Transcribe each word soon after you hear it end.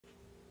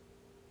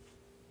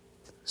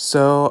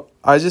So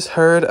I just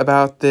heard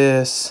about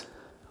this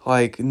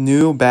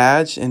new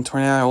badge in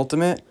 29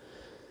 Ultimate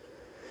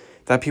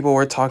that people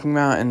were talking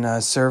about in a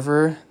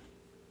server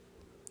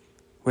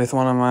with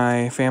one of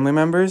my family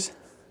members,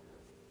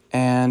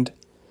 and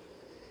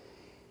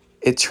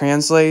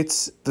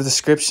the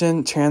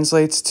description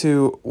translates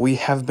to "We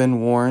have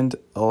been warned,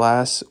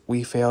 alas,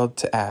 we failed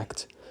to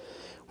act.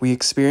 We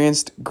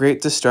experienced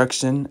great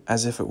destruction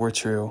as if it were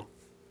true."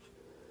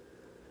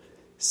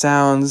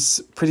 Sounds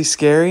pretty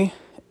scary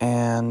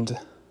and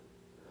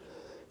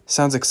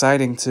sounds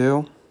exciting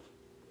too.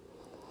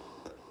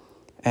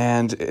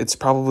 And it's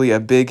probably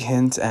a big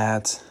hint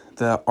at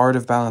the Art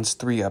of Balance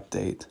 3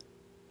 update.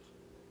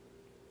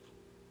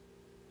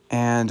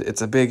 And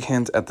it's a big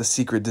hint at the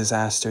Secret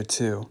Disaster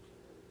too,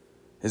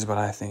 is what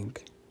I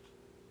think.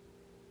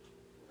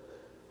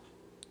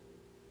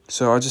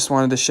 So I just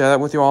wanted to share that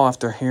with you all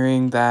after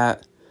hearing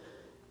that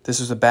this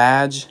was a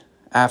badge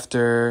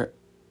after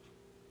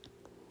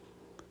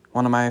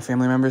one of my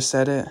family members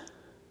said it.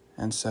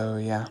 And so,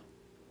 yeah,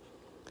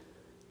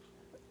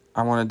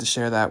 I wanted to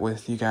share that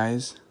with you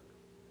guys.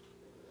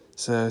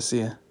 So,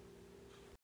 see ya.